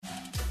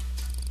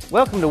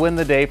Welcome to Win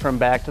the Day from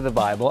Back to the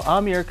Bible.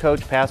 I'm your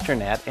coach, Pastor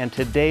Nat, and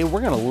today we're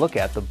going to look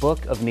at the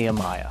book of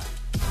Nehemiah.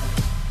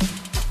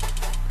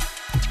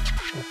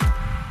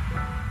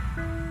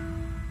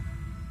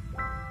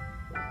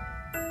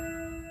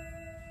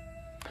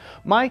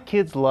 My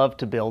kids love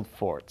to build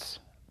forts,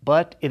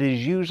 but it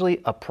is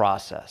usually a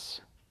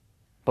process.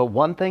 But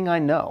one thing I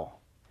know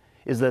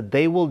is that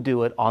they will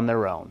do it on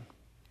their own.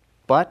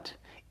 But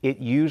it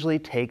usually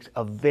takes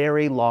a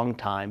very long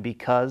time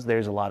because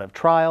there's a lot of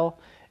trial,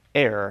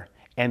 error,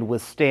 and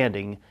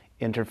withstanding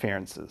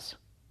interferences.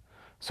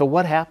 So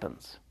what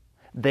happens?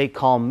 They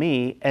call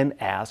me and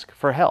ask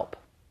for help.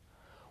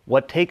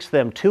 What takes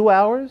them 2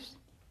 hours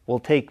will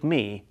take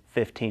me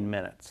 15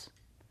 minutes.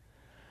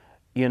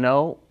 You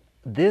know,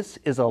 this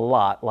is a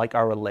lot like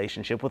our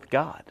relationship with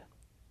God.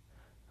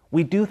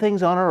 We do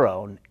things on our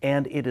own,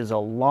 and it is a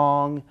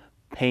long,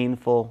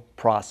 painful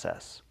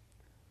process.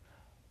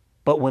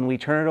 But when we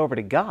turn it over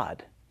to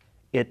God,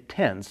 it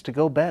tends to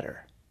go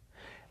better.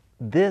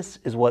 This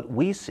is what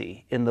we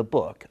see in the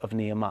book of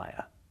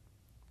Nehemiah.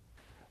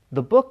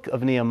 The book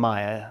of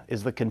Nehemiah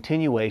is the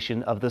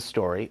continuation of the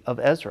story of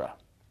Ezra.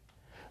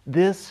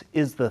 This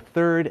is the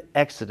third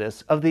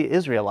exodus of the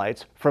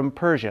Israelites from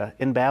Persia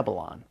in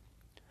Babylon.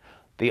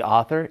 The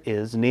author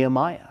is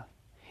Nehemiah.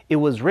 It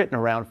was written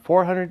around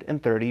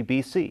 430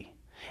 BC,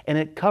 and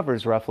it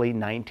covers roughly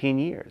 19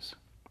 years.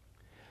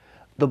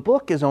 The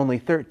book is only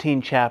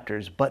 13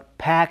 chapters, but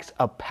packs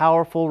a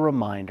powerful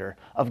reminder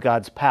of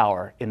God's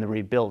power in the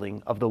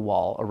rebuilding of the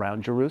wall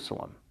around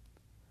Jerusalem.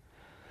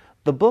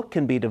 The book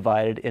can be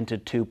divided into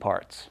two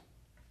parts.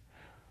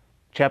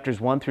 Chapters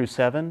 1 through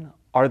 7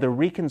 are the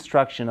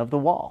reconstruction of the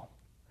wall.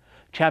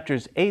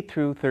 Chapters 8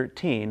 through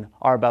 13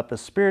 are about the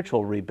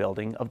spiritual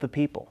rebuilding of the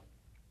people.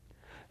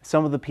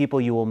 Some of the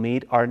people you will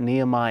meet are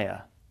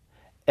Nehemiah,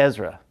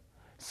 Ezra,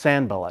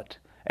 Sanballat,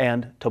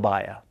 and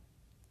Tobiah.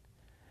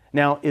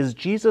 Now, is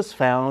Jesus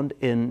found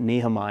in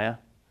Nehemiah?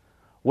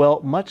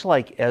 Well, much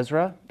like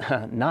Ezra,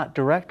 not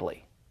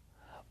directly,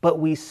 but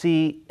we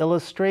see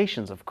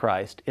illustrations of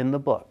Christ in the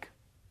book.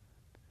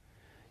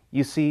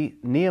 You see,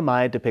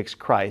 Nehemiah depicts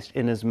Christ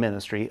in his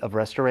ministry of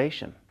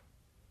restoration.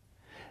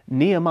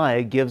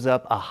 Nehemiah gives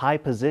up a high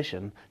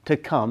position to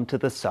come to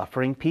the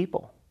suffering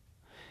people.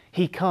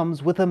 He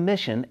comes with a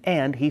mission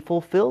and he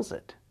fulfills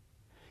it.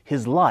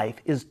 His life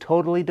is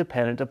totally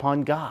dependent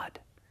upon God.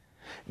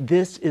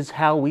 This is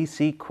how we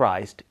see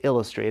Christ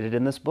illustrated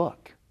in this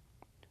book.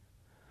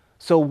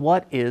 So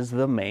what is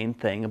the main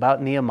thing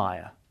about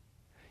Nehemiah?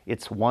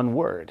 It's one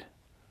word: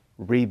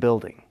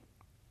 rebuilding.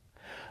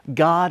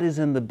 God is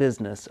in the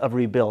business of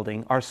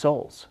rebuilding our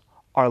souls,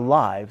 our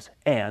lives,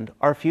 and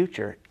our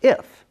future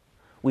if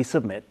we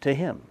submit to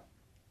Him.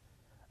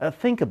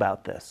 Think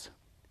about this.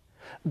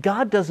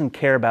 God doesn't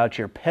care about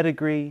your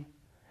pedigree,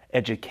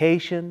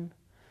 education,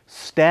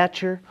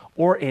 stature,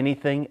 or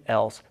anything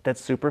else that's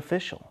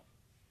superficial.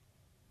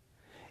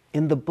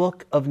 In the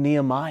book of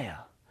Nehemiah,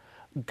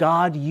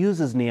 God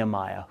uses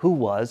Nehemiah, who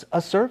was a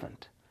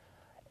servant,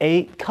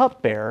 a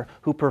cupbearer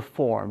who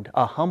performed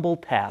a humble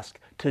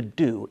task to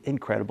do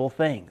incredible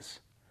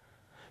things.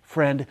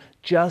 Friend,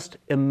 just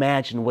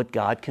imagine what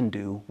God can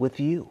do with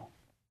you.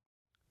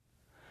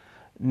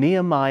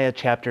 Nehemiah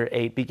chapter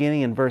 8,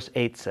 beginning in verse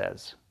 8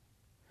 says,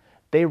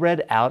 "They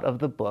read out of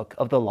the book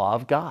of the law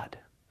of God,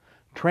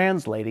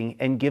 translating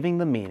and giving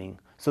the meaning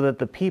so that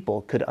the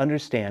people could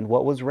understand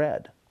what was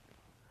read.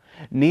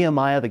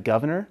 Nehemiah the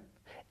governor,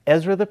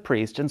 Ezra the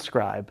priest and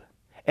scribe,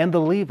 and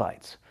the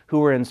Levites who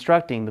were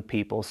instructing the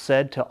people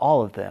said to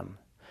all of them,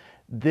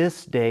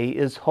 'This day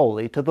is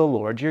holy to the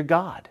Lord your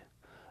God.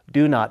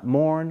 Do not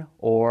mourn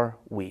or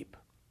weep.'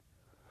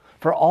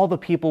 For all the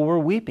people were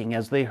weeping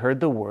as they heard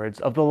the words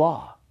of the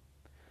law.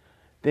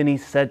 Then he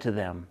said to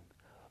them,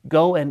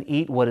 'Go and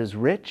eat what is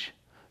rich,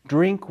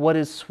 drink what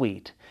is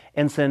sweet,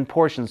 and send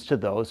portions to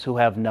those who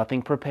have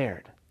nothing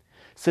prepared.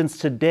 Since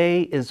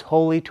today is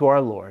holy to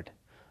our Lord,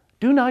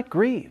 do not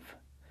grieve,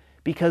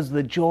 because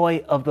the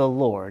joy of the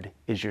Lord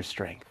is your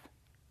strength.'"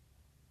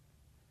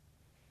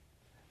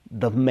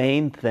 The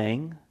main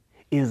thing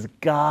is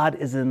God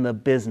is in the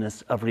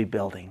business of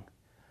rebuilding.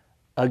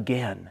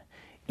 Again,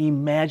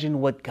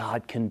 imagine what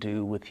God can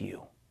do with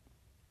you.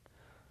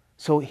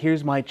 So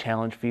here's my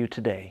challenge for you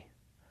today.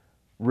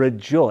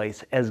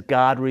 Rejoice as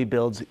God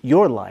rebuilds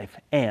your life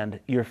and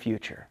your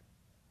future.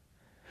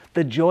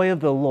 The joy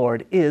of the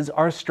Lord is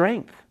our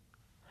strength.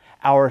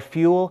 Our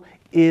fuel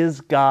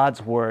is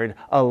God's Word,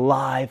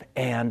 alive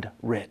and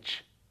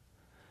rich.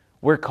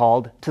 We're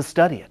called to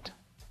study it,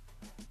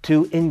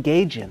 to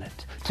engage in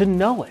it, to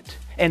know it,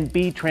 and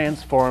be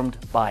transformed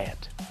by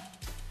it.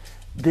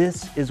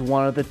 This is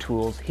one of the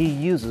tools He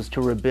uses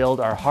to rebuild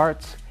our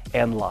hearts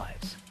and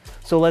lives.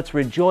 So let's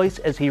rejoice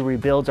as He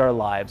rebuilds our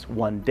lives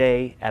one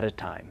day at a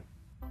time.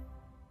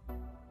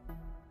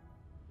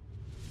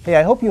 Hey,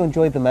 I hope you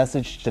enjoyed the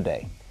message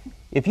today.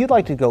 If you'd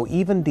like to go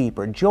even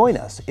deeper, join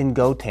us in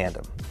Go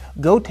Tandem.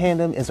 Go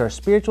Tandem is our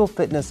spiritual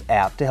fitness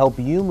app to help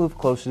you move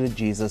closer to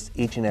Jesus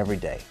each and every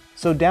day.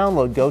 So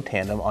download Go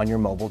Tandem on your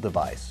mobile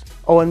device.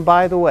 Oh, and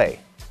by the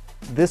way,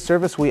 This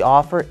service we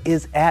offer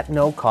is at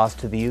no cost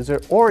to the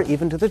user or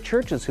even to the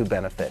churches who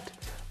benefit,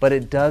 but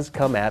it does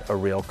come at a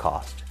real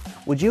cost.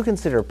 Would you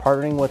consider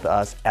partnering with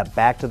us at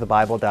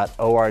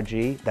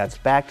backtothebible.org? That's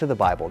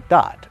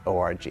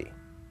backtothebible.org.